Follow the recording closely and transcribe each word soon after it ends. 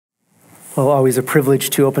Well, always a privilege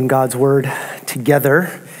to open God's Word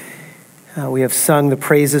together. We have sung the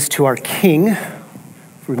praises to our King.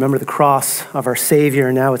 Remember the cross of our Savior,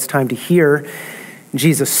 and now it's time to hear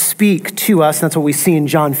Jesus speak to us. That's what we see in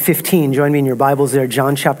John 15. Join me in your Bibles there,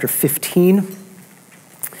 John chapter 15.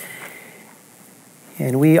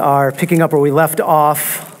 And we are picking up where we left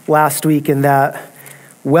off last week in that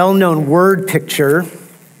well-known word picture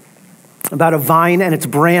about a vine and its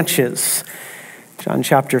branches. John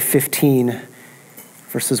chapter 15,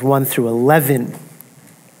 verses 1 through 11.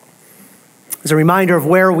 As a reminder of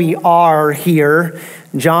where we are here,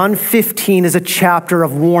 John 15 is a chapter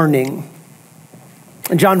of warning.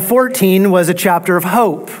 And John 14 was a chapter of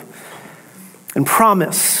hope and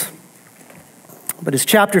promise. But as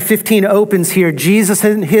chapter 15 opens here, Jesus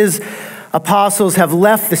and his apostles have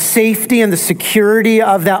left the safety and the security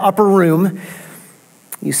of that upper room.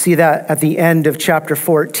 You see that at the end of chapter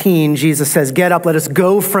 14, Jesus says, "Get up, let us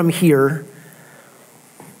go from here."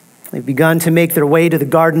 They've begun to make their way to the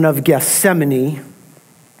Garden of Gethsemane.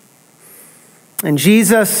 And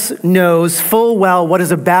Jesus knows full well what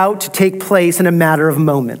is about to take place in a matter of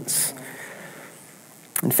moments.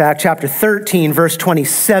 In fact, chapter 13, verse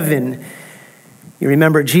 27, you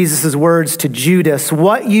remember Jesus' words to Judas,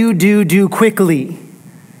 "What you do, do quickly."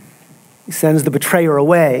 He sends the betrayer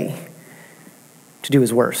away to do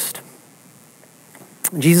his worst.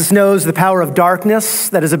 Jesus knows the power of darkness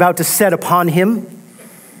that is about to set upon him.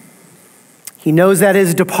 He knows that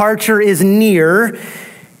his departure is near.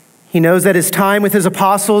 He knows that his time with his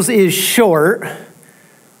apostles is short.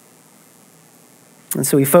 And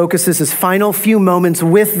so he focuses his final few moments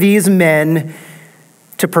with these men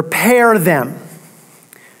to prepare them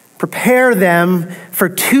for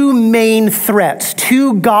two main threats,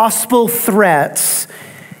 two gospel threats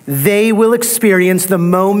they will experience the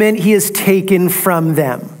moment he is taken from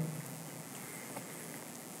them.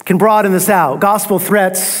 Can broaden this out. Gospel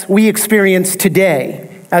threats we experience today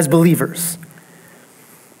as believers.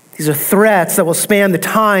 These are threats that will span the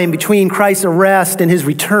time between Christ's arrest and his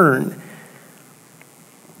return.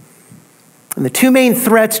 And the two main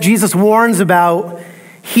threats Jesus warns about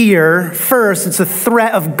here, first, it's a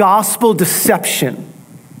threat of gospel deception.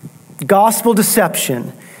 Gospel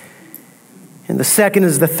deception. And the second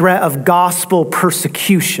is the threat of gospel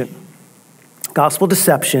persecution. Gospel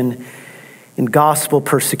deception and gospel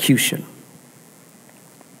persecution.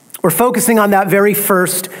 We're focusing on that very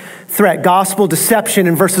first threat, gospel deception,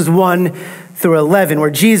 in verses 1 through 11, where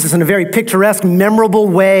Jesus, in a very picturesque, memorable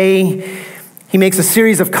way, he makes a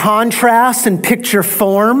series of contrasts in picture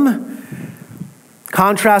form.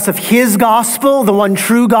 Contrasts of his gospel, the one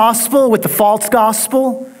true gospel, with the false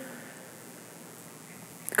gospel.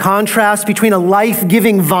 Contrast between a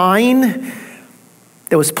life-giving vine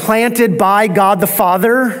that was planted by God the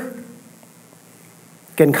Father,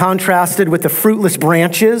 again contrasted with the fruitless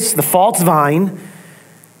branches, the false vine,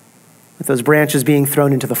 with those branches being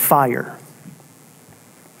thrown into the fire.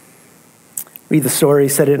 Read the story,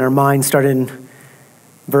 set it in our mind, start in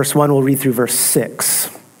verse 1, we'll read through verse 6.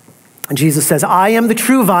 And Jesus says, "I am the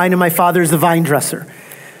true vine, and my Father is the vine dresser.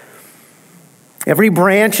 Every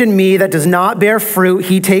branch in me that does not bear fruit,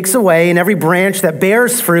 he takes away, and every branch that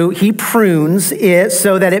bears fruit, he prunes it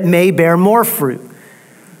so that it may bear more fruit.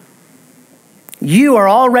 You are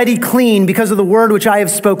already clean because of the word which I have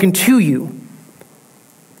spoken to you.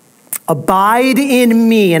 Abide in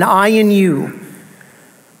me, and I in you.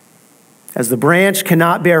 As the branch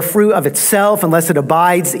cannot bear fruit of itself unless it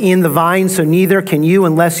abides in the vine, so neither can you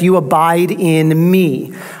unless you abide in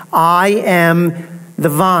me. I am the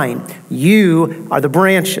vine. You are the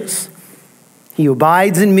branches. He who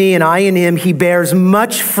abides in me and I in him, he bears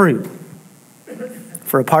much fruit.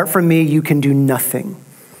 For apart from me, you can do nothing.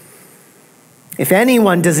 If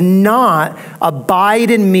anyone does not abide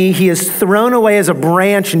in me, he is thrown away as a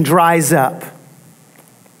branch and dries up.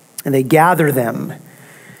 And they gather them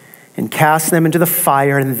and cast them into the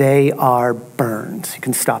fire, and they are burned." You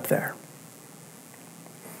can stop there.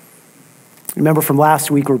 Remember from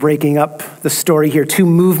last week, we're breaking up the story here. Two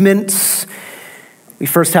movements. We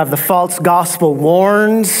first have the false gospel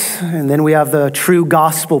warned, and then we have the true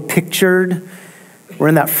gospel pictured. We're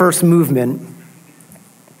in that first movement,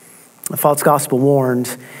 the false gospel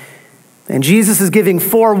warned. And Jesus is giving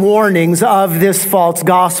four warnings of this false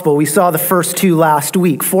gospel. We saw the first two last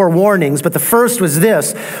week, four warnings, but the first was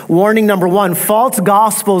this. Warning number one, false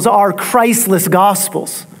gospels are Christless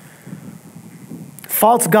gospels.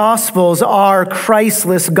 False gospels are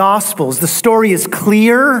Christless gospels. The story is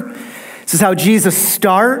clear. This is how Jesus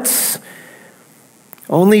starts.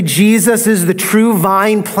 Only Jesus is the true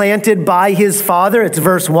vine planted by his Father. It's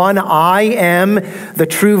verse 1. I am the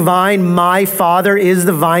true vine. My Father is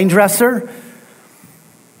the vine dresser.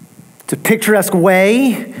 It's a picturesque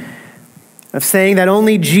way of saying that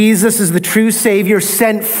only Jesus is the true Savior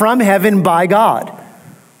sent from heaven by God.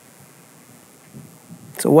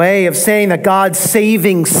 It's a way of saying that God's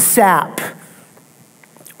saving sap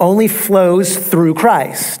only flows through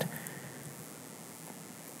Christ.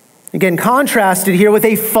 Again, contrasted here with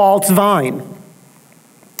a false vine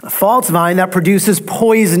that produces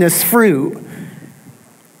poisonous fruit.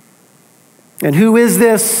 And who is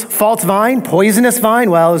this false vine, poisonous vine?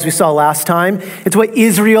 Well, as we saw last time, it's what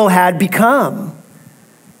Israel had become.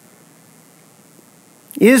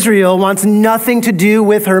 Israel wants nothing to do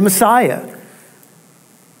with her Messiah.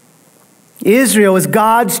 Israel is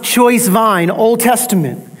God's choice vine, Old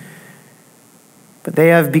Testament. But they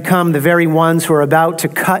have become the very ones who are about to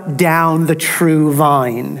cut down the true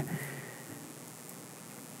vine.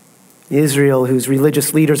 Israel, whose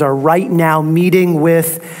religious leaders are right now meeting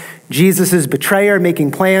with Jesus' betrayer,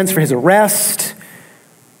 making plans for his arrest,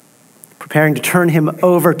 preparing to turn him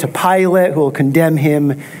over to Pilate, who will condemn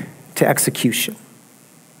him to execution.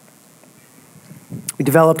 We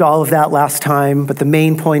developed all of that last time, but the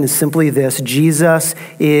main point is simply this: Jesus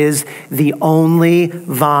is the only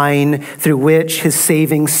vine through which his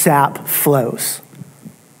saving sap flows.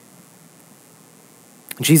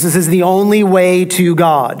 Jesus is the only way to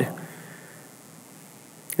God.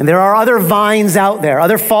 And there are other vines out there,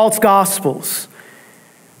 other false gospels.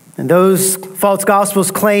 And those false gospels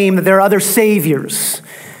claim that there are other saviors,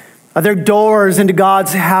 other doors into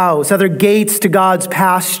God's house, other gates to God's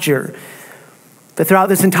pasture. But throughout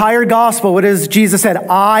this entire gospel, what has Jesus said?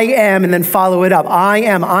 I am, and then follow it up.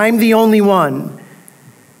 I'm the only one.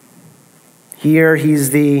 Here, he's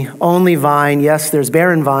the only vine. Yes, there's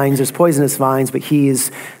barren vines, there's poisonous vines, but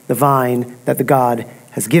he's the vine that the God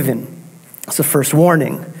has given. It's the first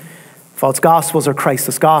warning. False gospels are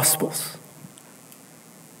Christless gospels.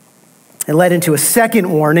 It led into a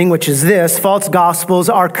second warning, which is this: false gospels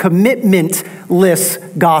are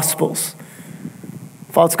commitmentless gospels.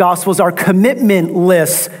 False gospels are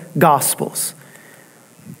commitmentless gospels.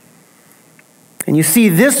 And you see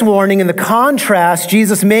this warning in the contrast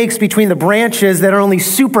Jesus makes between the branches that are only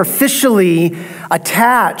superficially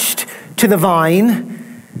attached to the vine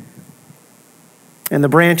and the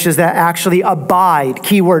branches that actually abide,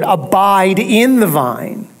 keyword, abide in the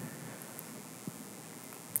vine.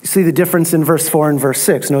 You see the difference in verse 4 and verse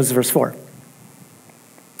 6. Notice verse 4.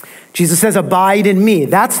 Jesus says, abide in me.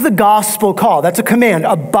 That's the gospel call. That's a command.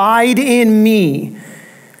 Abide in me.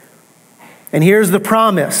 And here's the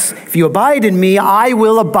promise. If you abide in me, I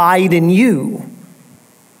will abide in you.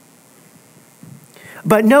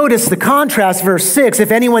 But notice the contrast, verse 6. If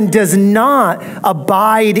anyone does not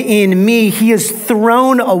abide in me, he is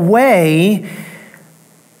thrown away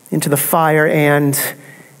into the fire and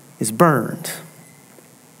is burned.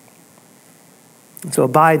 And so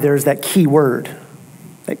abide, there's that key word.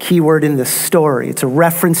 That key word in this story. It's a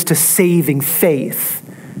reference to saving faith.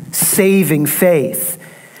 Saving faith.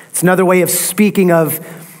 It's another way of speaking of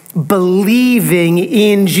believing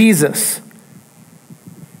in Jesus.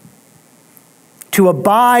 To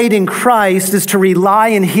abide in Christ is to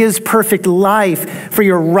rely on his perfect life for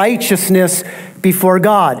your righteousness before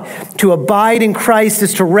God. To abide in Christ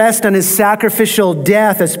is to rest on his sacrificial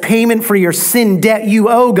death as payment for your sin debt you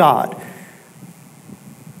owe God.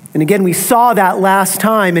 And again, we saw that last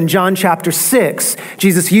time in John chapter 6.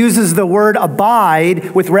 Jesus uses the word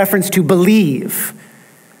abide with reference to believe.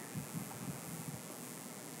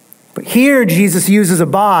 But here Jesus uses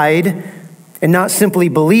abide and not simply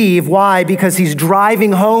believe. Why? Because he's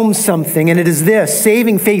driving home something, and it is this: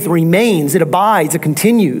 saving faith remains, it abides, it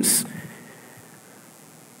continues.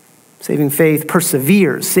 Saving faith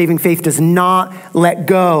perseveres. Saving faith does not let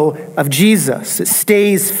go of Jesus. It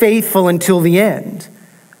stays faithful until the end.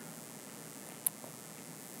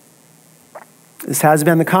 This has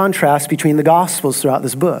been the contrast between the Gospels throughout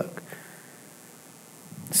this book.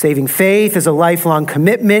 Saving faith is a lifelong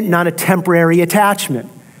commitment, not a temporary attachment.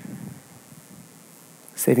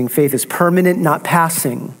 Saving faith is permanent, not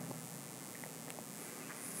passing.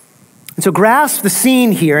 And so grasp the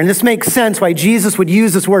scene here, and this makes sense why Jesus would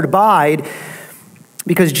use this word abide,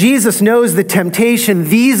 because Jesus knows the temptation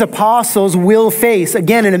these apostles will face,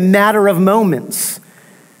 again, in a matter of moments.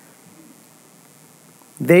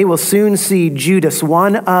 They will soon see Judas,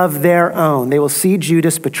 one of their own. They will see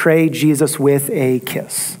Judas betray Jesus with a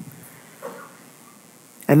kiss.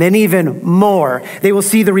 And then even more, they will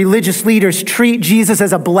see the religious leaders treat Jesus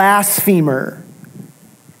as a blasphemer.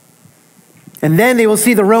 And then they will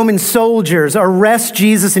see the Roman soldiers arrest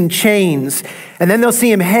Jesus in chains. And then they'll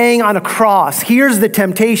see him hang on a cross. Here's the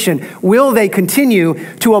temptation. Will they continue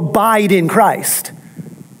to abide in Christ?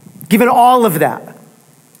 Given all of that,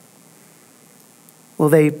 will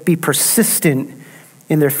they be persistent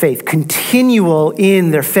in their faith, continual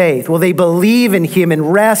in their faith? Will they believe in him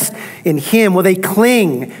and rest in him? Will they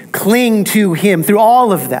cling to him through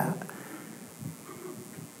all of that?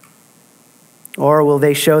 Or will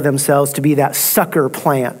they show themselves to be that sucker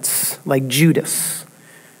plants like Judas?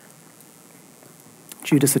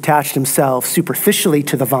 Judas attached himself superficially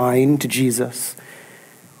to the vine, to Jesus.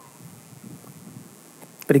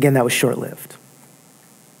 But again, that was short-lived.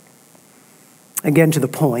 Again, to the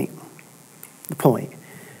point.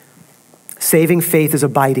 Saving faith is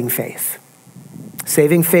abiding faith.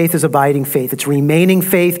 Saving faith is abiding faith. It's remaining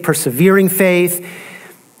faith, persevering faith.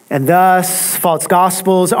 And thus, false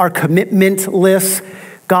gospels are commitmentless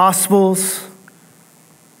gospels.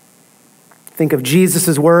 Think of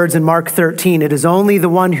Jesus' words in Mark 13. It is only the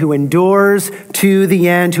one who endures to the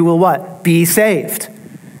end who will what? Be saved.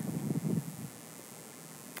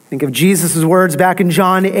 Think of Jesus' words back in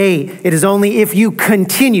John 8. It is only if you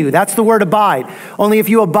continue, that's the word abide. Only if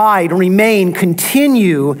you abide, remain,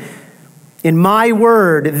 continue in my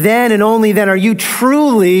word, then and only then are you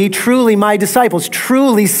truly my disciples,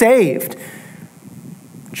 truly saved,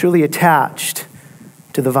 truly attached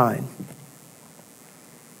to the vine.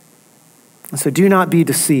 And so do not be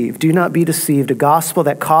deceived. Do not be deceived. A gospel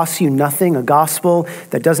that costs you nothing, a gospel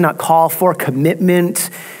that does not call for commitment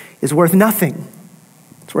is worth nothing.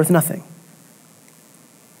 It's worth nothing.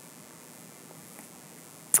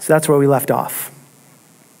 So that's where we left off.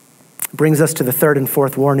 It brings us to the third and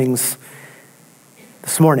fourth warnings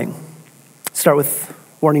this morning. Start with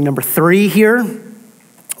warning number 3 here.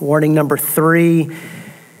 Warning number 3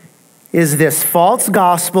 is this: false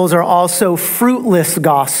gospels are also fruitless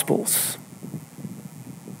gospels.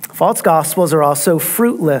 False gospels are also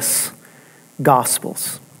fruitless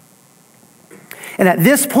gospels. And at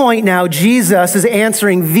this point now, Jesus is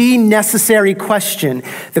answering the necessary question.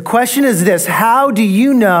 The question is this: how do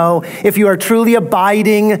you know if you are truly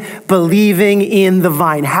abiding, believing in the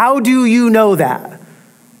vine? How do you know that?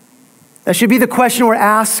 That should be the question we're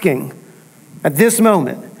asking at this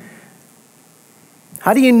moment.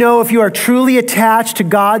 How do you know if you are truly attached to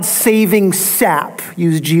God's saving sap?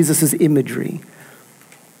 Use Jesus' imagery.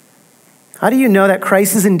 How do you know that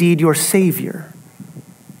Christ is indeed your Savior?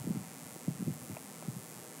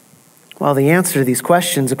 Well, the answer to these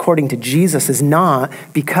questions, according to Jesus, is not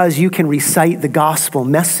because you can recite the gospel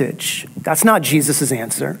message. That's not Jesus'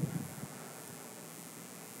 answer.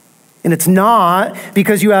 And it's not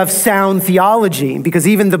because you have sound theology, because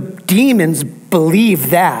even the demons believe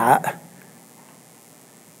that.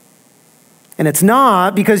 And it's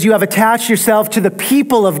not because you have attached yourself to the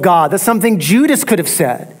people of God. That's something Judas could have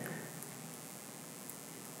said.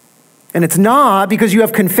 And it's not because you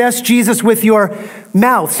have confessed Jesus with your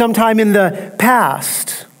mouth sometime in the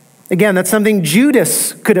past. Again, that's something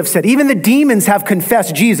Judas could have said. Even the demons have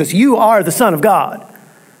confessed Jesus. You are the Son of God.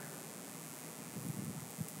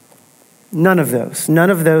 None of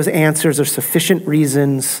those answers are sufficient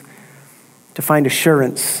reasons to find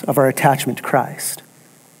assurance of our attachment to Christ.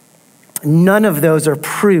 None of those are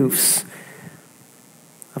proofs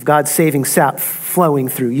of God's saving sap flowing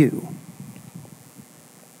through you.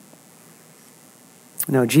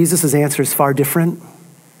 No, Jesus' answer is far different.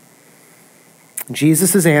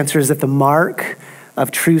 Jesus' answer is that the mark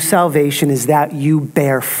of true salvation is that you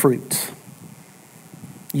bear fruit.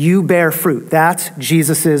 You bear fruit. That's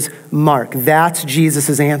Jesus' mark. That's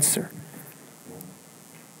Jesus' answer.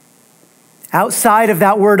 Outside of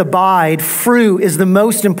that word abide, fruit is the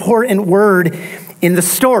most important word in the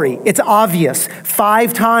story. It's obvious.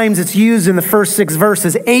 5 times it's used in the first 6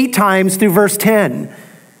 verses, 8 times through verse 10.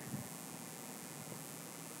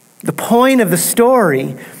 The point of the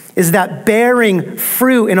story is that bearing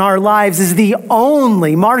fruit in our lives is the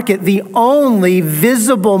only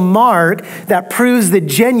visible mark that proves the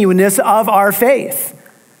genuineness of our faith.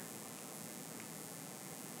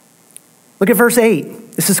 Look at verse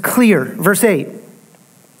 8. This is clear. Verse 8.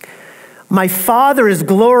 My Father is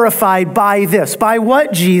glorified by this. By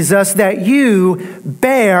what, Jesus? That you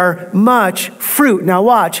bear much fruit. Now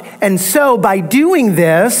watch. And so by doing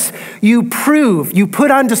this, you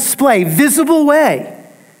put on display, visible way.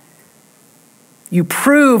 You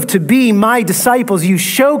prove to be my disciples. You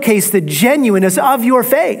showcase the genuineness of your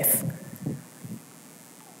faith.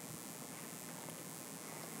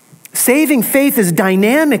 Saving faith is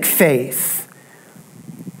dynamic faith.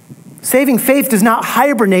 Saving faith does not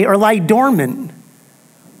hibernate or lie dormant.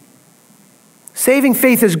 Saving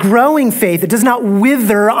faith is growing faith. It does not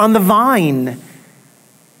wither on the vine.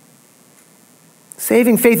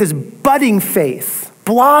 Saving faith is budding faith,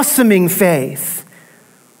 blossoming faith.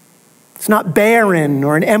 It's not barren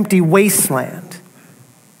or an empty wasteland.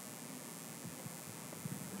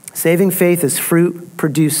 Saving faith is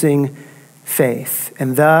fruit-producing faith,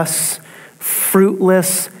 and thus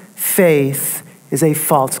fruitless faith is a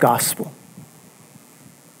false gospel.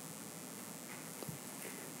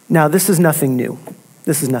 Now, this is nothing new.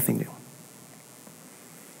 This is nothing new.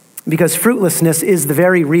 Because fruitlessness is the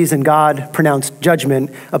very reason God pronounced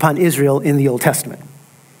judgment upon Israel in the Old Testament.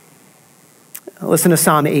 Listen to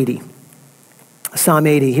Psalm 80. Psalm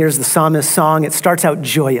 80, here's the psalmist's song. It starts out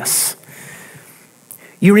joyous.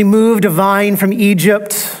 You removed a vine from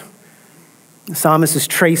Egypt. The psalmist is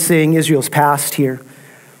tracing Israel's past here.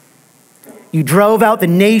 You drove out the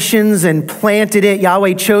nations and planted it.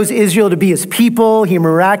 Yahweh chose Israel to be his people. He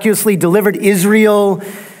miraculously delivered Israel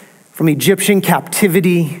from Egyptian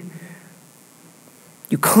captivity.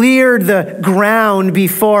 You cleared the ground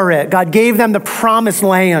before it. God gave them the promised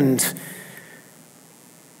land.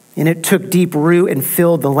 And it took deep root and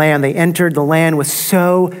filled the land. They entered the land with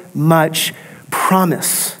so much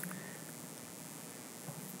promise.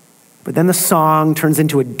 But then the song turns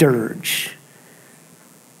into a dirge.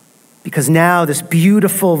 Because now this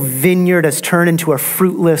beautiful vineyard has turned into a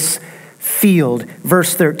fruitless field.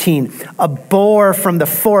 Verse 13, a boar from the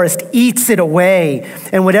forest eats it away,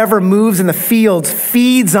 and whatever moves in the fields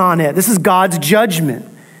feeds on it. This is God's judgment.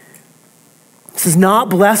 This is not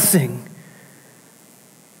blessing.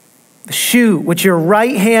 The shoot which your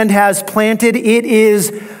right hand has planted, it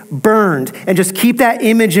is burned. And just keep that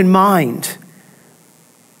image in mind.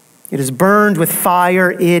 It is burned with fire.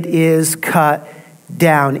 It is cut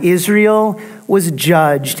down. Israel was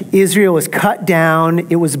judged. Israel was cut down.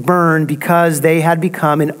 It was burned because they had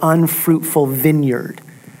become an unfruitful vineyard.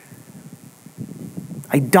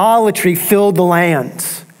 Idolatry filled the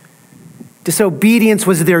land. Disobedience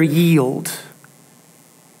was their yield.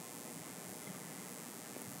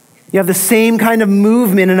 You have the same kind of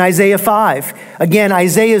movement in Isaiah 5. Again,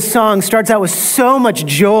 Isaiah's song starts out with so much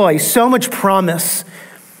joy, so much promise.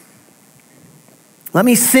 Let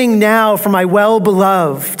me sing now for my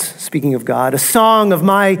well-beloved, speaking of God, a song of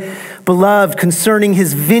my beloved concerning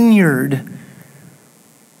his vineyard.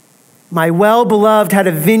 My well-beloved had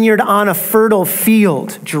a vineyard on a fertile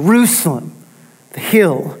field, Jerusalem, the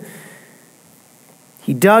hill.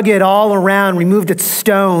 He dug it all around, removed its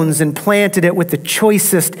stones, and planted it with the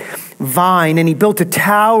choicest vine. And he built a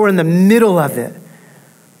tower in the middle of it,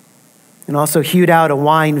 and also hewed out a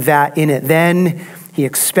wine vat in it. Then he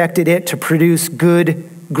expected it to produce good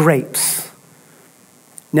grapes.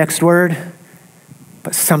 Next word,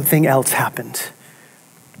 but something else happened.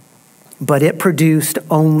 But it produced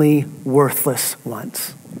only worthless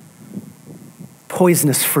ones.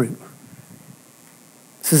 Poisonous fruit.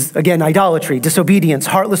 This is, again, idolatry, disobedience,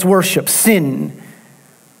 heartless worship, sin.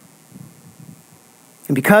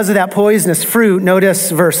 And because of that poisonous fruit,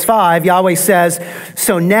 notice verse 5, Yahweh says,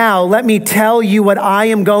 so now let me tell you what I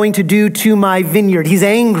am going to do to my vineyard. He's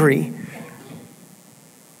angry.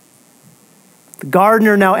 The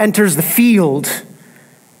gardener now enters the field.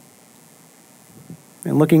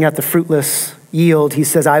 And looking at the fruitless yield, he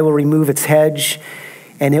says, I will remove its hedge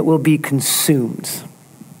and it will be consumed.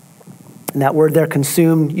 And that word there,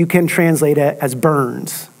 consumed, you can translate it as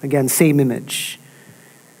burned. Again, same image.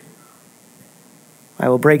 I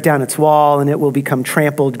will break down its wall and it will become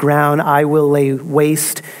trampled ground. I will lay it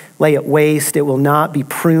waste. It will not be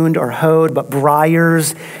pruned or hoed, but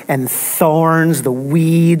briars and thorns, the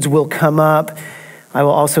weeds will come up. I will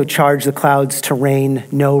also charge the clouds to rain,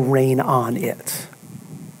 no rain on it.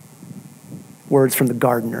 Words from the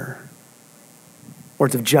gardener.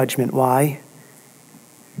 Words of judgment. Why?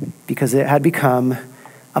 Because it had become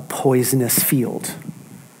a poisonous field,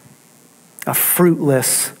 a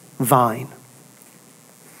fruitless vine.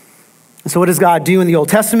 And so what does God do in the Old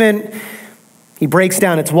Testament? He breaks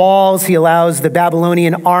down its walls. He allows the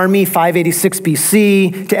Babylonian army, 586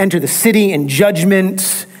 BC, to enter the city in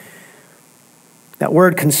judgment. That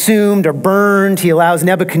word consumed or burned. He allows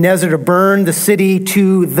Nebuchadnezzar to burn the city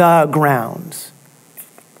to the ground.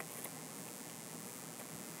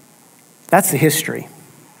 That's the history.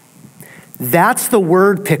 That's the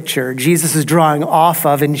word picture Jesus is drawing off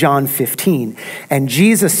of in John 15. And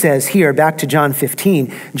Jesus says here, back to John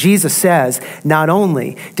 15, Jesus says, not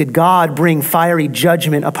only did God bring fiery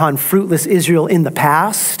judgment upon fruitless Israel in the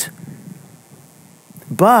past,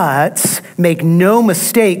 but make no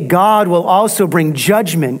mistake, God will also bring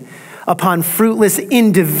judgment upon fruitless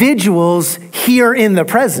individuals here in the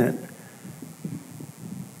present.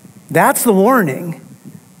 That's the warning.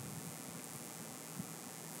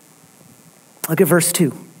 Look at verse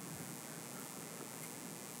 2.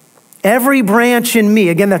 Every branch in me,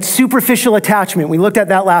 again, that's superficial attachment. We looked at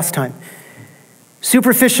that last time.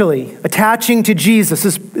 Superficially attaching to Jesus.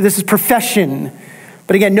 This is profession.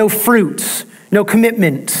 But again, no fruit, no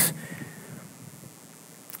commitment.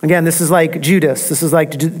 Again, this is like Judas. This is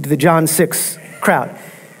like the John 6 crowd.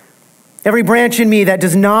 Every branch in me that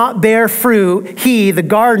does not bear fruit, he, the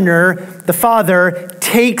gardener, the Father,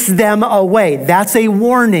 takes them away. That's a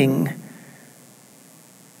warning.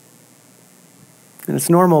 And it's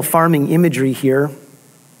normal farming imagery here.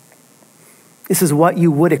 This is what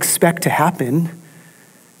you would expect to happen.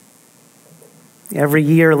 Every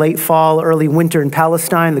year, late fall, early winter in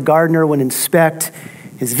Palestine, the gardener would inspect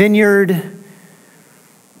his vineyard.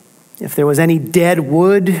 If there was any dead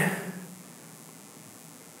wood,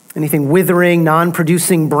 anything withering,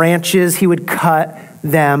 non-producing branches, he would cut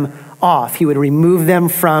them off. He would remove them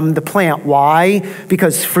from the plant. Why?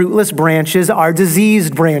 Because fruitless branches are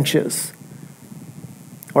diseased branches.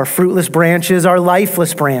 Or fruitless branches are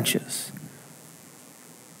lifeless branches.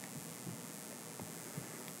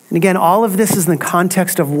 And again, all of this is in the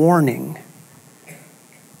context of warning.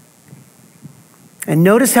 And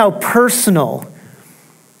notice how personal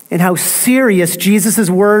and how serious Jesus'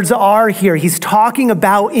 words are here. He's talking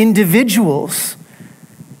about individuals.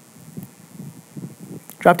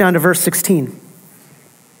 Drop down to verse 16.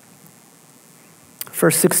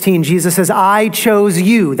 Verse 16, Jesus says, I chose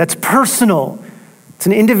you. That's personal. It's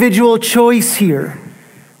an individual choice here.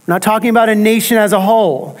 We're not talking about a nation as a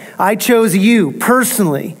whole. I chose you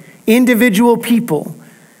personally, individual people.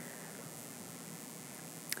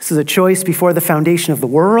 This is a choice before the foundation of the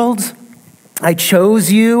world. I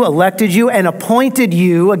chose you, elected you, and appointed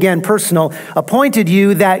you, again, personal, appointed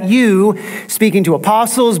you that you, speaking to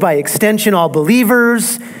apostles, by extension, all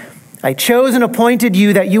believers, I chose and appointed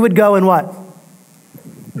you that you would go and what?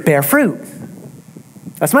 Bear fruit.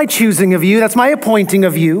 That's my choosing of you. That's my appointing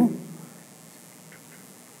of you.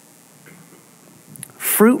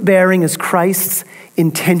 Fruit bearing is Christ's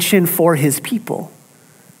intention for his people.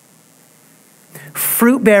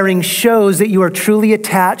 Fruit bearing shows that you are truly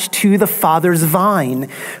attached to the Father's vine.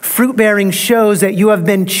 Fruit bearing shows that you have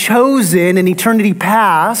been chosen in eternity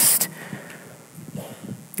past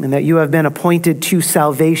and that you have been appointed to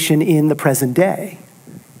salvation in the present day.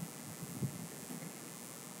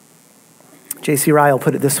 J.C. Ryle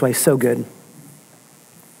put it this way, so good.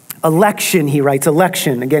 Election, he writes,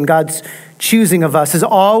 election, again, God's choosing of us, is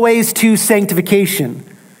always to sanctification.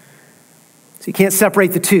 So you can't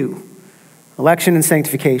separate the two. Election and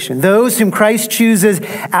sanctification. Those whom Christ chooses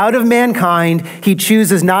out of mankind, he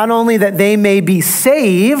chooses not only that they may be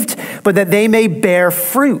saved, but that they may bear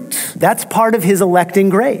fruit. That's part of his electing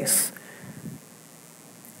grace.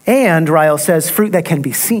 And, Ryle says, fruit that can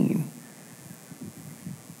be seen.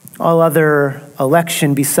 All other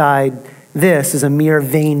election beside this is a mere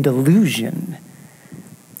vain delusion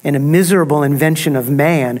and a miserable invention of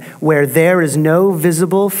man. Where there is no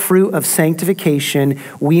visible fruit of sanctification,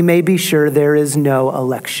 we may be sure there is no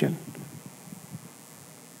election.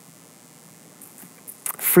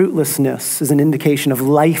 Fruitlessness is an indication of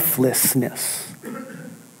lifelessness.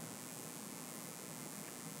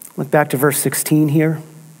 Look back to verse 16 here.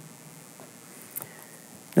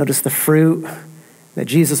 Notice the fruit that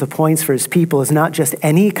Jesus appoints for his people is not just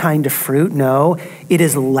any kind of fruit. No, it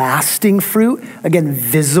is lasting fruit. Again,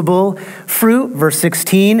 visible fruit. Verse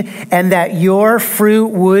 16, and that your fruit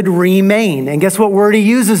would remain. And guess what word he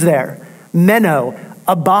uses there? Meno,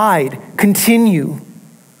 abide, continue.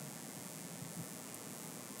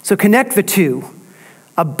 So connect the two.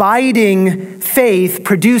 Abiding faith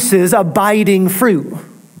produces abiding fruit.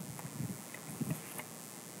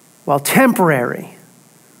 While temporary,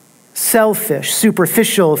 selfish,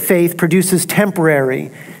 superficial faith produces temporary,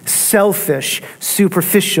 selfish,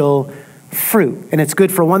 superficial fruit. And it's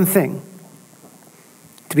good for one thing,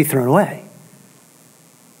 to be thrown away.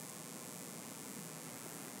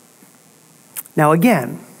 Now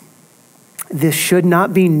again, this should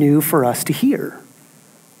not be new for us to hear.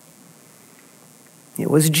 It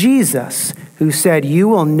was Jesus who said, you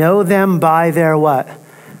will know them by their what?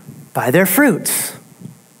 By their fruits.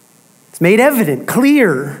 It's made evident,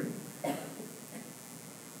 clear.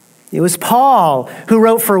 It was Paul who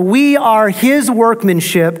wrote, for we are his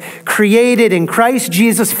workmanship, created in Christ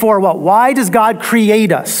Jesus for what? Why does God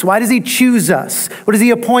create us? Why does he choose us? What does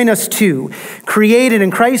he appoint us to? Created in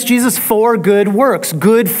Christ Jesus for good works,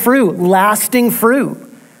 good fruit, lasting fruit.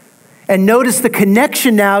 And notice the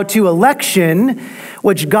connection now to election,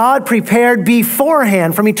 which God prepared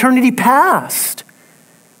beforehand from eternity past.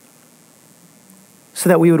 so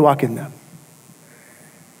that we would walk in them.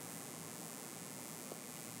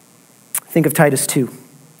 Think of Titus 2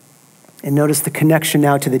 and notice the connection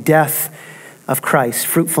now to the death of Christ,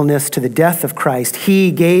 fruitfulness to the death of Christ. He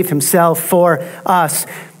gave himself for us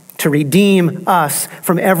to redeem us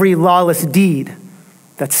from every lawless deed.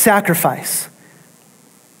 That's sacrifice.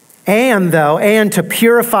 And to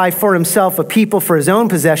purify for himself a people for his own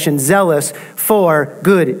possession, zealous for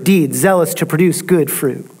good deeds, zealous to produce good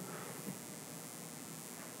fruit.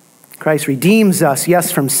 Christ redeems us,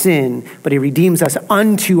 yes, from sin, but he redeems us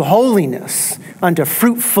unto holiness, unto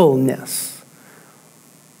fruitfulness.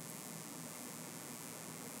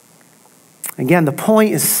 Again, the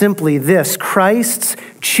point is simply this: Christ's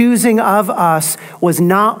choosing of us was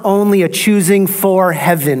not only a choosing for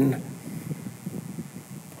heaven.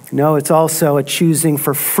 No, it's also a choosing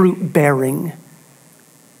for fruit bearing.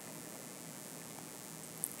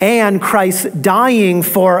 And Christ dying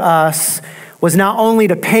for us was not only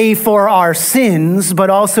to pay for our sins,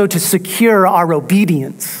 but also to secure our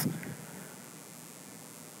obedience.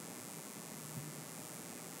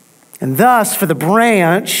 And thus, for the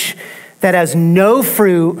branch that has no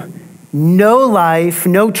fruit, no life,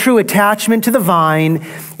 no true attachment to the vine,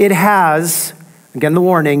 it has, again the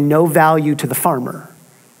warning, no value to the farmer.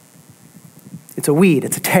 It's a weed,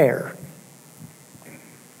 it's a tare.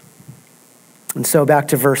 And so back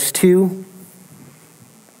to verse 2.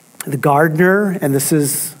 The gardener, and this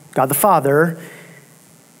is God the Father,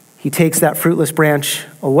 he takes that fruitless branch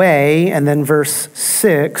away, and then verse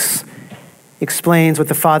 6 explains what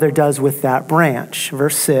the Father does with that branch.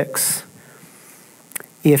 Verse 6,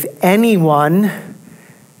 if anyone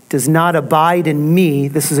does not abide in me,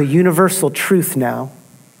 this is a universal truth now.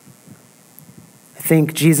 I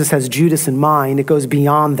think Jesus has Judas in mind. It goes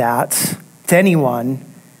beyond that. To anyone,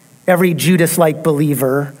 every Judas-like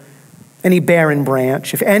believer, any barren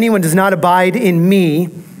branch, if anyone does not abide in me,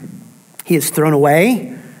 he is thrown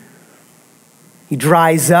away. He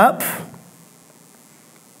dries up.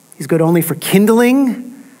 He's good only for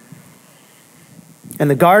kindling.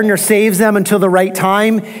 And the gardener saves them until the right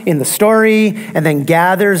time in the story and then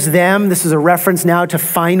gathers them. This is a reference now to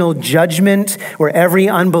final judgment, where every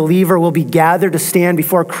unbeliever will be gathered to stand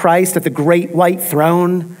before Christ at the great white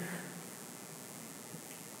throne.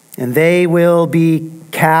 And they will be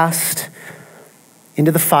cast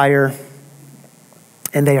into the fire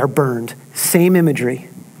and they are burned. Same imagery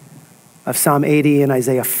of Psalm 80 and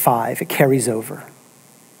Isaiah 5. It carries over.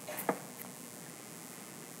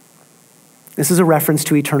 This is a reference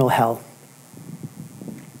to eternal hell.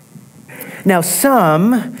 Now,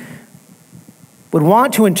 some would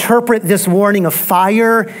want to interpret this warning of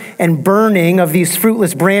fire and burning of these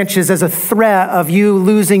fruitless branches as a threat of you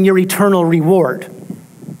losing your eternal reward.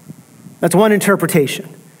 That's one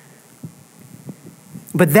interpretation.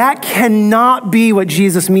 But that cannot be what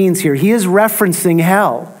Jesus means here. He is referencing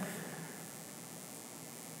hell.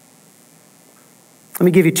 Let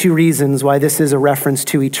me give you two reasons why this is a reference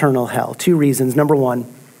to eternal hell. Two reasons. Number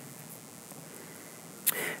one,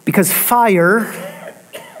 because fire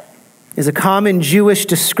is a common Jewish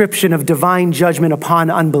description of divine judgment upon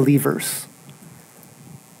unbelievers.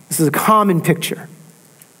 This is a common picture.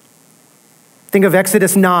 Think of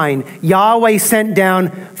Exodus 9. Yahweh sent down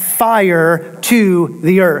fire to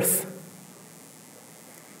the earth.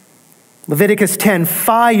 Leviticus 10,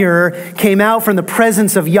 fire came out from the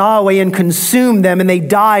presence of Yahweh and consumed them, and they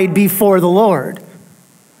died before the Lord.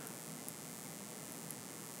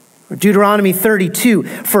 Or Deuteronomy 32,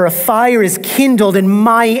 for a fire is kindled in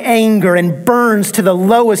my anger and burns to the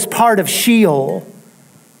lowest part of Sheol.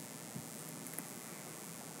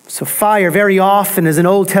 So fire very often is an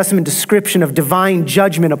Old Testament description of divine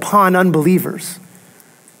judgment upon unbelievers.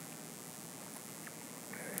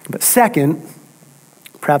 But second,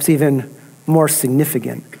 perhaps even more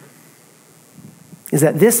significant, is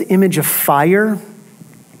that this image of fire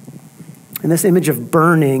and this image of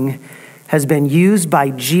burning has been used by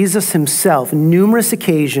Jesus himself numerous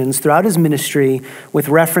occasions throughout his ministry with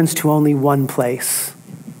reference to only one place,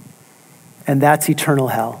 and that's eternal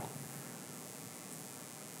hell.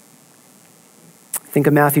 Think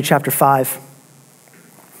of Matthew chapter 5.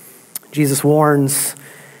 Jesus warns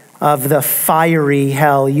of the fiery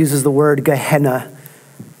hell. He uses the word Gehenna.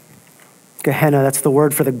 Gehenna, that's the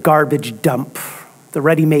word for the garbage dump, the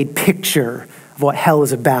ready-made picture of what hell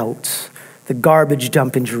is about, the garbage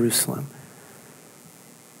dump in Jerusalem.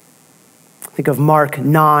 Think of Mark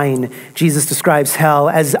 9. Jesus describes hell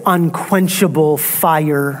as unquenchable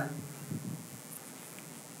fire.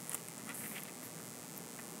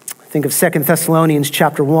 Think of 2 Thessalonians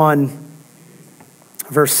chapter 1,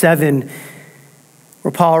 verse 7.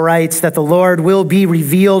 where Paul writes that the Lord will be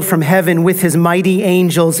revealed from heaven with his mighty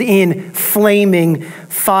angels in flaming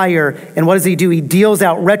fire. And what does he do? He deals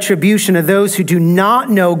out retribution to those who do not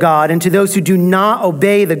know God and to those who do not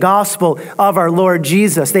obey the gospel of our Lord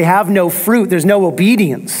Jesus. They have no fruit. There's no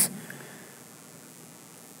obedience.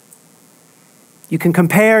 You can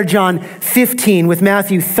compare John 15 with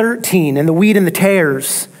Matthew 13 and the wheat and the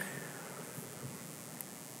tares.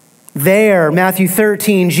 There, Matthew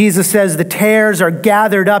 13, Jesus says the tares are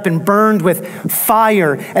gathered up and burned with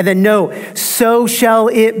fire. And then no, so shall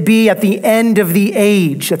it be at the end of the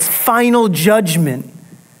age. That's final judgment.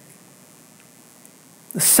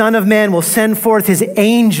 The Son of Man will send forth his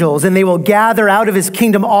angels and they will gather out of his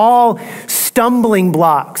kingdom all stumbling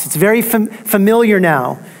blocks. It's very familiar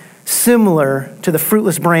now, similar to the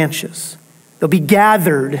fruitless branches. They'll be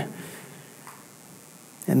gathered.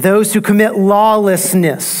 And those who commit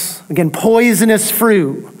lawlessness, again, poisonous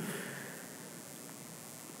fruit,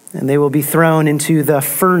 and they will be thrown into the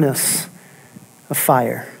furnace of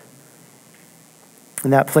fire.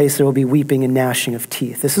 In that place, there will be weeping and gnashing of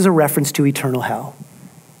teeth. This is a reference to eternal hell.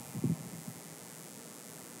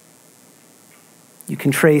 You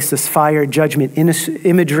can trace this fire judgment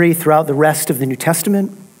imagery throughout the rest of the New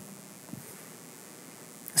Testament.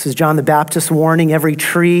 This is John the Baptist warning every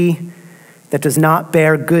tree that does not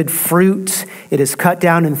bear good fruit, it is cut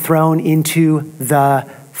down and thrown into the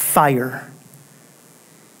fire.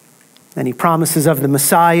 And he promises of the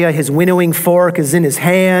Messiah, his winnowing fork is in his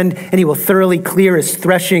hand, and he will thoroughly clear his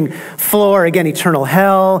threshing floor, again, eternal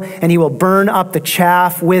hell, and he will burn up the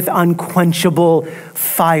chaff with unquenchable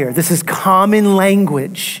fire. This is common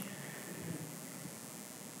language.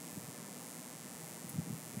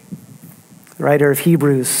 The writer of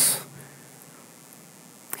Hebrews,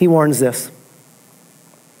 he warns this.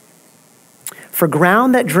 For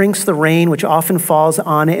ground that drinks the rain which often falls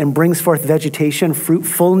on it and brings forth vegetation,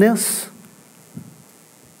 fruitfulness,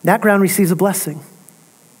 that ground receives a blessing,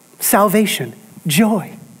 salvation,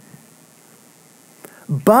 joy.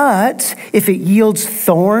 But if it yields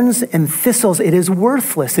thorns and thistles, it is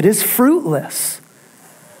worthless, it is fruitless.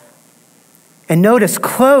 And notice,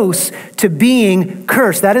 close to being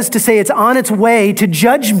cursed. That is to say, it's on its way to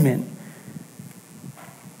judgment.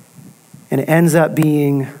 And it ends up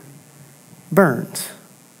being burned.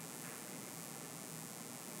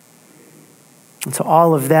 And so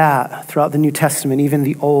all of that throughout the New Testament, even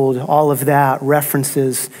the Old, all of that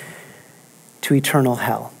references to eternal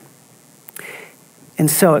hell.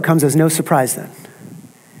 And so it comes as no surprise then.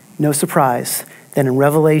 No surprise that in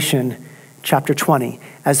Revelation chapter 20,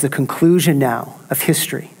 as the conclusion now of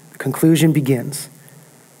history, the conclusion begins,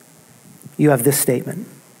 you have this statement.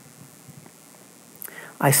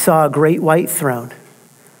 I saw a great white throne,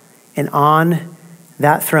 and on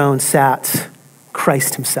that throne sat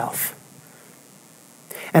Christ himself.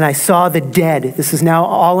 And I saw the dead. This is now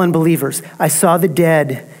all unbelievers. I saw the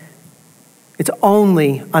dead. It's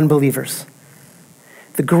only unbelievers.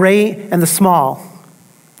 The great and the small.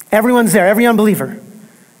 Everyone's there, every unbeliever.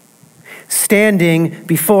 Standing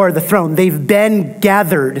before the throne. They've been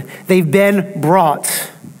gathered. They've been brought.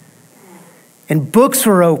 And books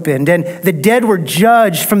were opened, and the dead were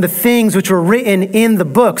judged from the things which were written in the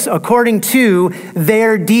books according to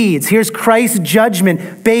their deeds. Here's Christ's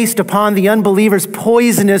judgment based upon the unbelievers'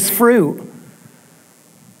 poisonous fruit.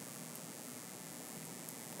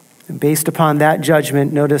 And based upon that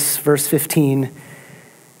judgment, notice verse 15,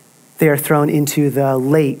 they are thrown into the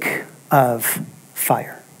lake of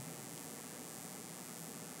fire.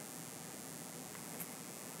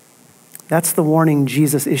 That's the warning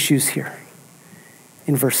Jesus issues here.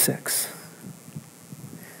 In verse 6.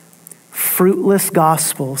 Fruitless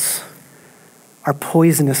gospels are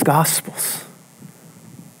poisonous gospels.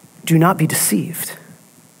 Do not be deceived.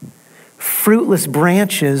 Fruitless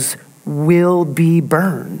branches will be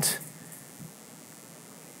burned.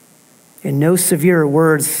 And no severer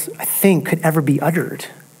words, I think, could ever be uttered.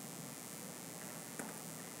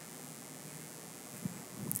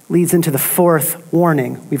 Leads into the fourth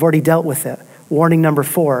warning. We've already dealt with it. Warning number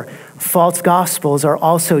 4, false gospels are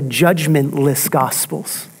also judgmentless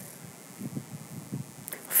gospels.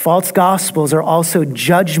 False gospels are also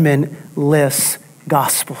judgmentless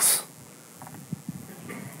gospels.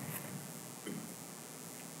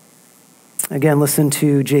 Again, listen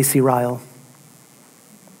to J.C. Ryle.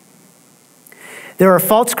 There are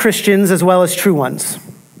false Christians as well as true ones.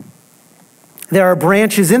 There are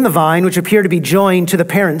branches in the vine which appear to be joined to the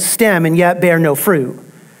parent stem and yet bear no fruit.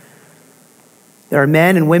 There are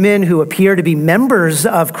men and women who appear to be members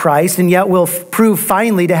of Christ and yet will prove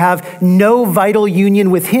finally to have no vital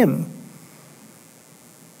union with him.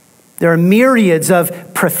 There are myriads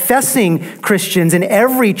of professing Christians in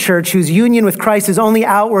every church whose union with Christ is only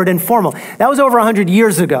outward and formal. That was over 100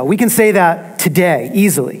 years ago. We can say that today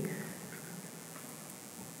easily.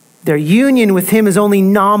 Their union with him is only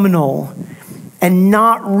nominal and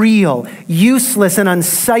not real, useless and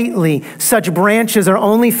unsightly. Such branches are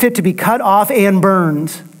only fit to be cut off and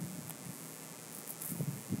burned.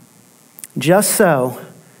 Just so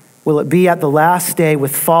will it be at the last day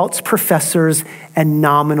with false professors and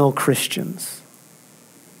nominal Christians.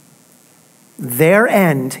 Their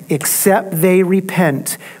end, except they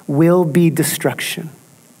repent, will be destruction.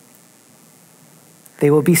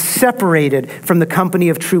 They will be separated from the company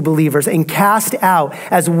of true believers and cast out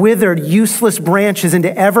as withered, useless branches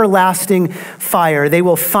into everlasting fire. They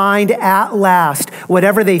will find at last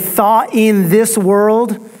whatever they thought in this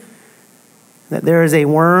world, that there is a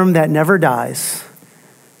worm that never dies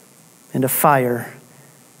and a fire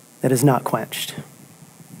that is not quenched.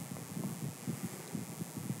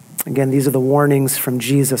 Again, these are the warnings from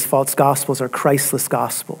Jesus. False gospels are Christless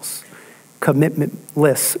gospels,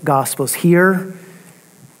 commitmentless gospels. Here,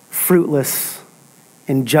 fruitless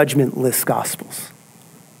and judgmentless gospels.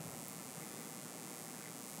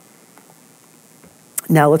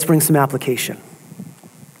 Now let's bring some application.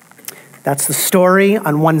 That's the story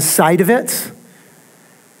on one side of it.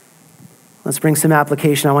 Let's bring some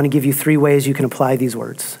application. I want to give you 3 ways you can apply these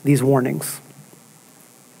words, these warnings.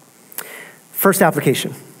 First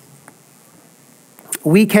application.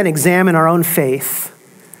 We can examine our own faith.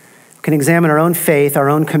 We can examine our own faith, our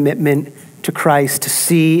own commitment to Christ to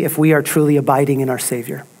see if we are truly abiding in our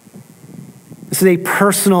Savior. This is a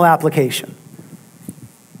personal application.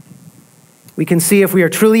 We can see if we are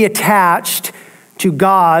truly attached to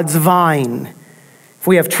God's vine, if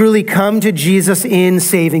we have truly come to Jesus in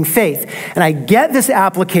saving faith. And I get this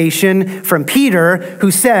application from Peter, who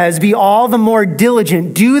says, be all the more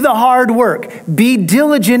diligent, do the hard work, be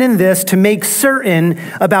diligent in this to make certain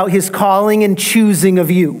about his calling and choosing of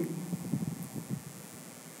you.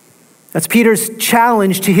 That's Peter's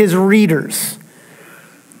challenge to his readers.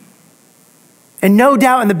 And no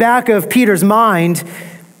doubt in the back of Peter's mind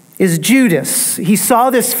is Judas. He saw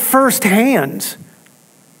this firsthand.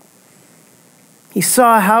 He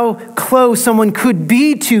saw how close someone could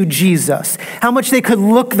be to Jesus, how much they could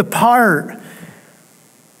look the part,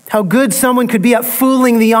 how good someone could be at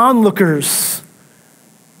fooling the onlookers.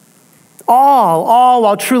 All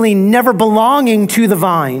while truly never belonging to the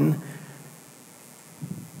vine.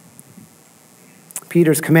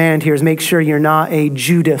 Peter's command here is make sure you're not a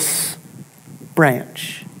Judas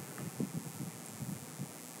branch.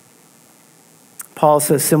 Paul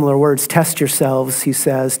says similar words. Test yourselves, he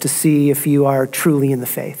says, to see if you are truly in the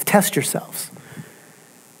faith. Test yourselves.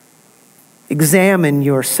 Examine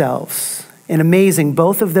yourselves. And amazing,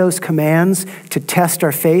 both of those commands to test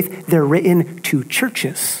our faith, they're written to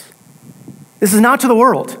churches. This is not to the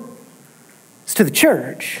world. It's to the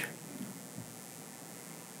church.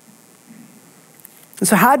 And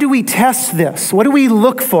so how do we test this? What do we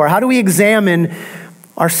look for? How do we examine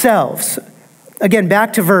ourselves? Again,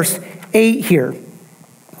 back to verse 8 here.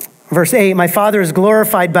 Verse 8, my Father is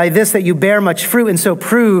glorified by this, that you bear much fruit and so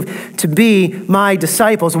prove to be my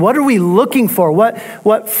disciples. What are we looking for?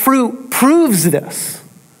 What fruit proves this?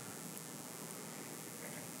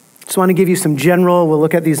 Just want to give you some general, we'll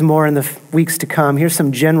look at these more in the weeks to come. Here's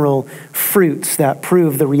some general fruits that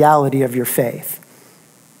prove the reality of your faith.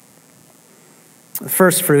 The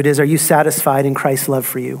first fruit is, are you satisfied in Christ's love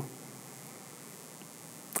for you?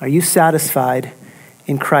 Are you satisfied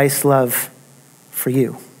in Christ's love for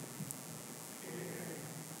you?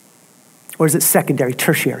 Or is it secondary,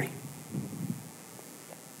 tertiary?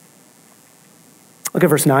 Look at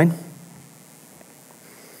verse 9.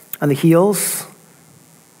 On the heels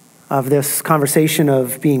of this conversation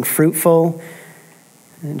of being fruitful,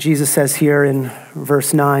 and Jesus says here in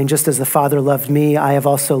verse 9, just as the Father loved me, I have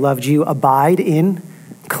also loved you. Abide in,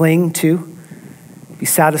 cling to, be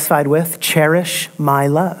satisfied with, cherish my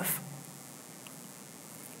love.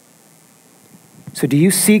 So do you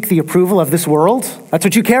seek the approval of this world? That's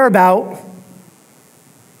what you care about.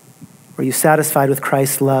 Or are you satisfied with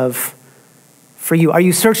Christ's love for you? Are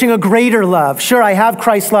you searching a greater love? Sure, I have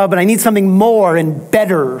Christ's love, but I need something more and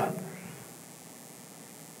better.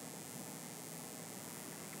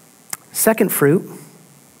 Second fruit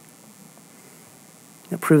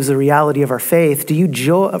that proves the reality of our faith. Do you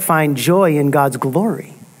find joy in God's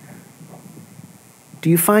glory?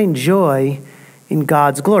 Do you find joy in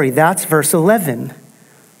God's glory? That's verse 11.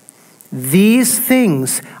 These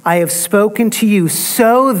things I have spoken to you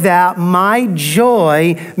so that my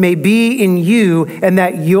joy may be in you and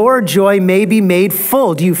that your joy may be made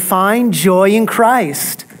full. Do you find joy in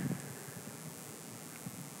Christ?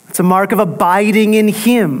 It's a mark of abiding in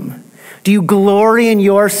him. Do you glory in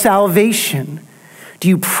your salvation? Do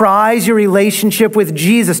you prize your relationship with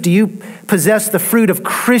Jesus? Do you possess the fruit of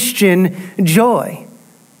Christian joy?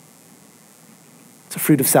 It's a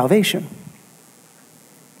fruit of salvation.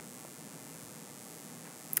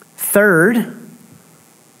 Third,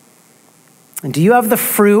 do you have the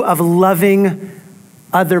fruit of loving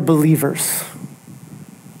other believers?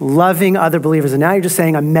 Loving other believers. And now you're just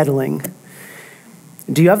saying, I'm meddling.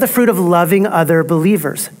 Do you have the fruit of loving other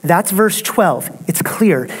believers? That's verse 12. It's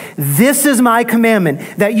clear. This is my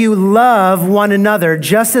commandment, that you love one another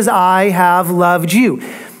just as I have loved you.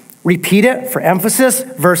 Repeat it for emphasis.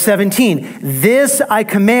 Verse 17. This I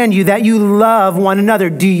command you, that you love one another.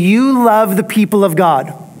 Do you love the people of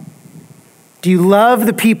God? Do you love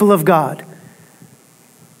the people of God?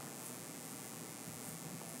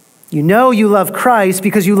 You know you love Christ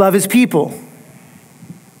because you love his people.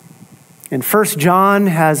 And 1 John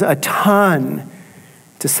has a ton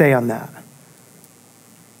to say on that.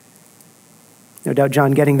 No doubt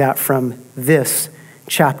John getting that from this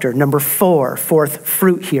chapter. Number 4, fourth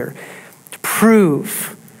fruit here. To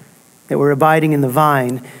prove that we're abiding in the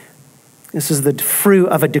vine, this is the fruit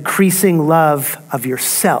of a decreasing love of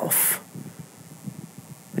yourself.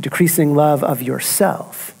 A decreasing love of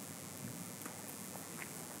yourself.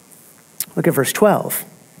 Look at verse 12.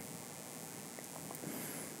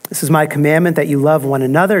 This is my commandment, that you love one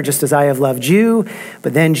another just as I have loved you.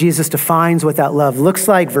 But then Jesus defines what that love looks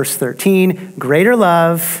like. Verse 13, greater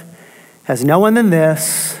love has no one than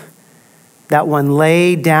this, that one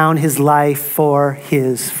laid down his life for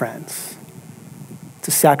his friends. It's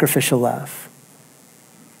a sacrificial love.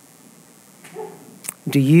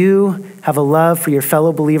 Do you have a love for your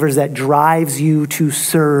fellow believers that drives you to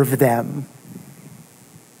serve them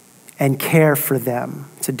and care for them?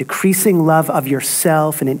 It's a decreasing love of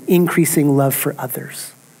yourself and an increasing love for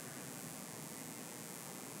others.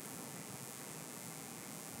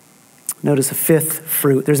 Notice a fifth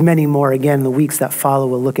fruit. There's many more. Again, in the weeks that follow,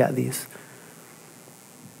 we'll look at these.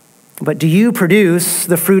 But do you produce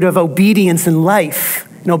the fruit of obedience in life,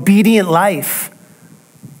 an obedient life?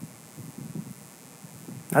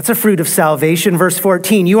 That's a fruit of salvation. Verse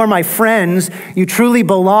 14, you are my friends. You truly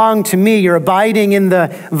belong to me. You're abiding in the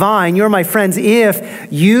vine. You're my friends if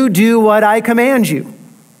you do what I command you.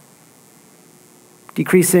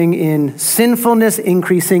 Decreasing in sinfulness,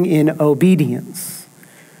 increasing in obedience.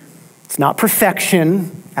 It's not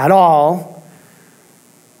perfection at all.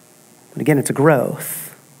 But again, it's a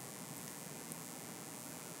growth.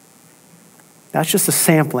 That's just a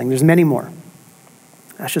sampling. There's many more.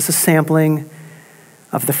 That's just a sampling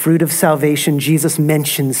of the fruit of salvation Jesus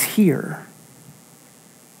mentions here.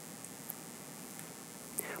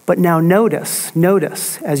 But now notice,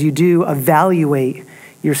 as you do evaluate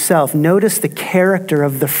yourself, notice the character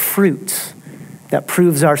of the fruit that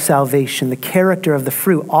proves our salvation, the character of the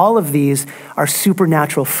fruit. All of these are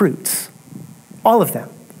supernatural fruits. All of them.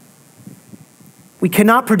 We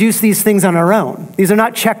cannot produce these things on our own. These are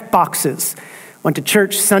not check boxes. Went to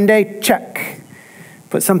church Sunday, check.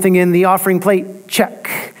 Put something in the offering plate,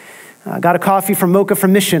 check. Got a coffee from Mocha for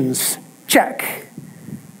Missions, check.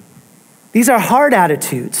 These are hard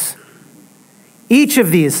attitudes. Each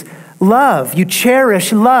of these, love, you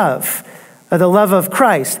cherish love, the love of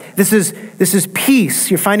Christ. This is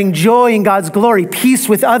peace. You're finding joy in God's glory, peace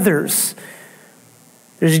with others.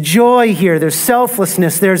 There's joy here, there's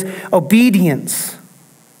selflessness, there's obedience.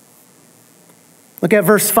 Look at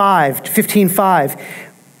verse 5, 15:5.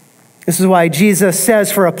 This is why Jesus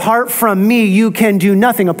says, for apart from me, you can do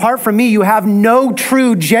nothing. Apart from me, you have no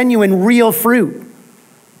true, genuine, real fruit.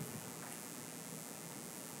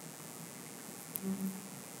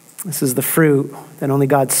 This is the fruit that only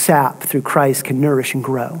God's sap through Christ can nourish and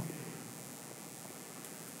grow.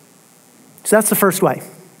 So that's the first way.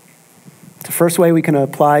 It's the first way we can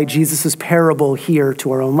apply Jesus' parable here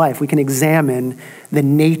to our own life. We can examine the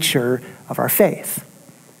nature of our faith.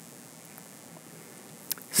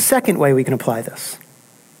 Second way we can apply this.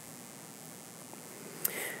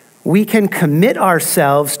 We can commit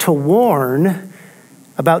ourselves to warn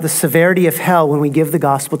about the severity of hell when we give the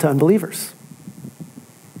gospel to unbelievers.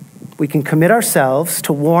 We can commit ourselves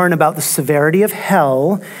to warn about the severity of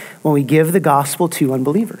hell when we give the gospel to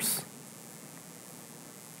unbelievers.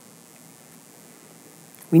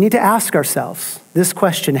 We need to ask ourselves this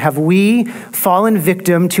question: have we fallen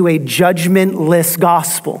victim to a judgmentless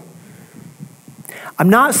gospel? I'm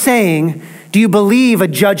not saying, do you believe a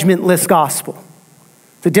judgmentless gospel?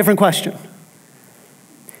 It's a different question.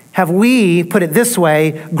 Have we, put it this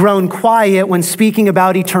way, grown quiet when speaking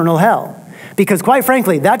about eternal hell? Because quite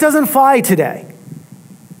frankly, that doesn't fly today.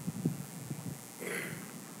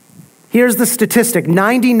 Here's the statistic.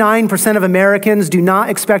 99% of Americans do not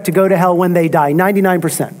expect to go to hell when they die.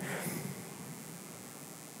 99%.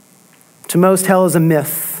 To most, hell is a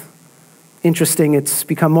myth. Interesting, it's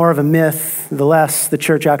become more of a myth the less the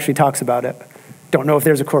church actually talks about it. Don't know if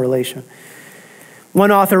there's a correlation.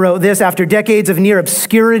 One author wrote this: after decades of near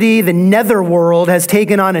obscurity, the netherworld has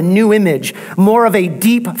taken on a new image, more of a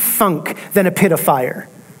deep funk than a pit of fire.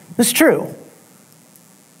 It's true.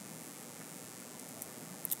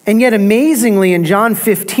 And yet, amazingly, in John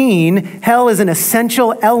 15, hell is an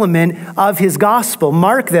essential element of his gospel.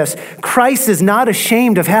 Mark this: Christ is not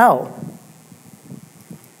ashamed of hell.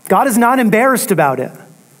 God is not embarrassed about it.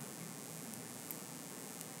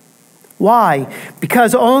 Why?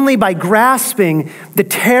 Because only by grasping the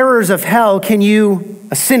terrors of hell can you,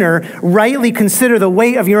 a sinner, rightly consider the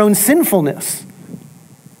weight of your own sinfulness.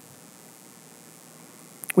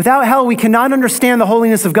 Without hell, we cannot understand the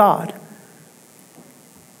holiness of God.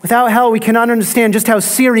 Without hell, we cannot understand just how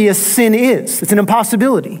serious sin is. It's an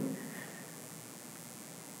impossibility.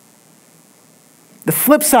 The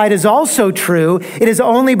flip side is also true. It is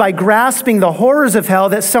only by grasping the horrors of hell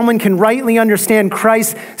that someone can rightly understand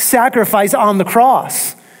Christ's sacrifice on the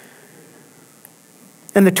cross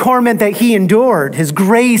and the torment that he endured, his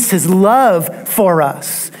grace, his love for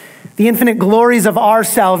us, the infinite glories of our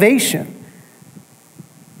salvation.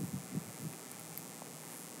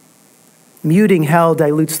 Muting hell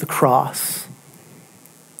dilutes the cross.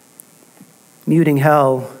 Muting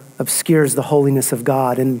hell obscures the holiness of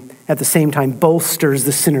God and at the same time bolsters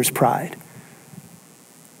the sinner's pride.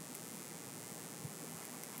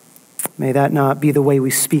 May that not be the way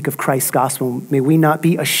we speak of Christ's gospel. May we not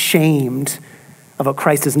be ashamed of what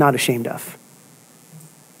Christ is not ashamed of.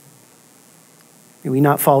 May we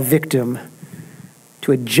not fall victim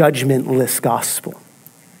to a judgmentless gospel.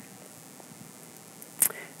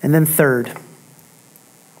 And then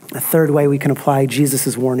a third way we can apply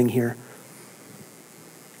Jesus' warning here.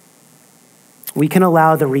 We can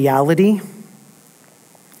allow the reality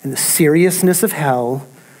and the seriousness of hell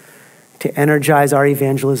to energize our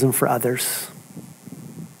evangelism for others.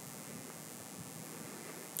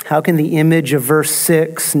 How can the image of verse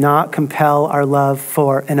 6 not compel our love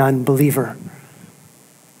for an unbeliever?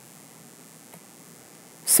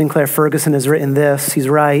 Sinclair Ferguson has written this. He's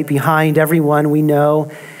right. Behind everyone we know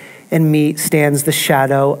and meet stands the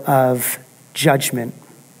shadow of judgment.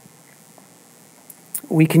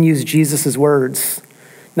 We can use Jesus' words,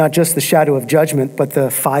 not just the shadow of judgment, but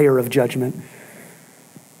the fire of judgment.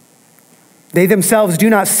 They themselves do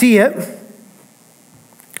not see it.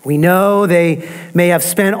 We know they may have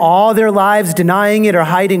spent all their lives denying it or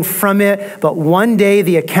hiding from it, but one day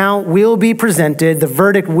the account will be presented, the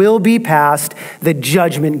verdict will be passed, the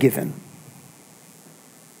judgment given.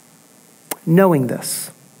 Knowing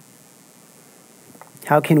this,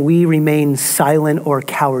 how can we remain silent or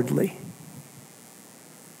cowardly?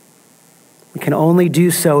 We can only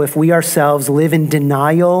do so if we ourselves live in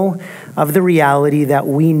denial of the reality that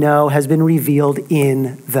we know has been revealed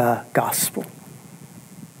in the gospel.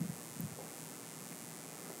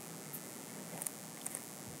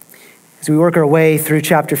 As we work our way through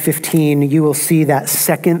chapter 15, you will see that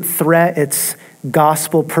second threat. It's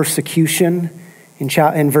gospel persecution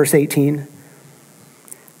in verse 18.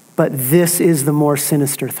 But this is the more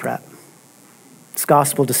sinister threat. It's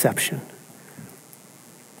gospel deception.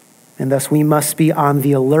 And thus we must be on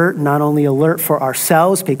the alert, not only alert for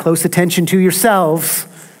ourselves, pay close attention to yourselves,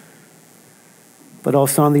 but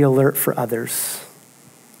also on the alert for others.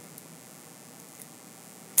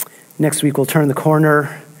 Next week we'll turn the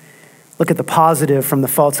corner, look at the positive from the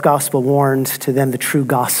false gospel warned to then the true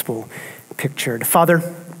gospel pictured. Father,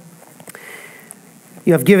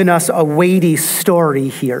 you have given us a weighty story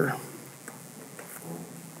here,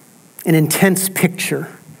 an intense picture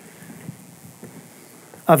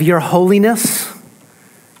of your holiness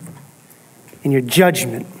and your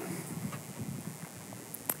judgment.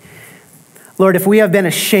 Lord, if we have been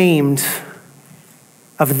ashamed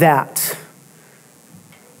of that,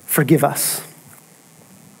 forgive us.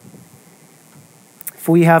 If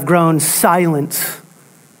we have grown silent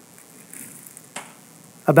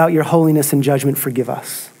about your holiness and judgment, forgive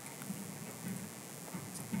us.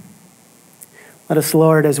 Let us,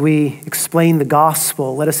 Lord, as we explain the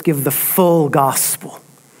gospel, let us give the full gospel,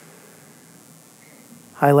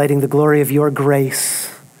 highlighting the glory of your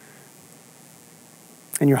grace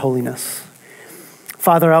and your holiness.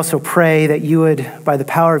 Father, I also pray that you would, by the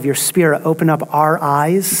power of your Spirit, open up our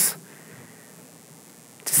eyes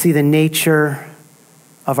to see the nature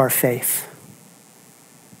of our faith.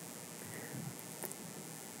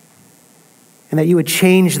 And that you would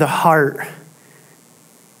change the heart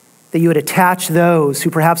that you would attach those who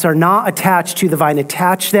perhaps are not attached to the vine,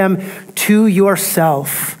 attach them to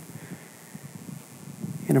yourself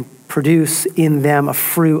and produce in them a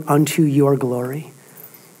fruit unto your glory.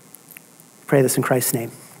 Pray this in Christ's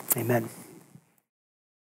name. Amen.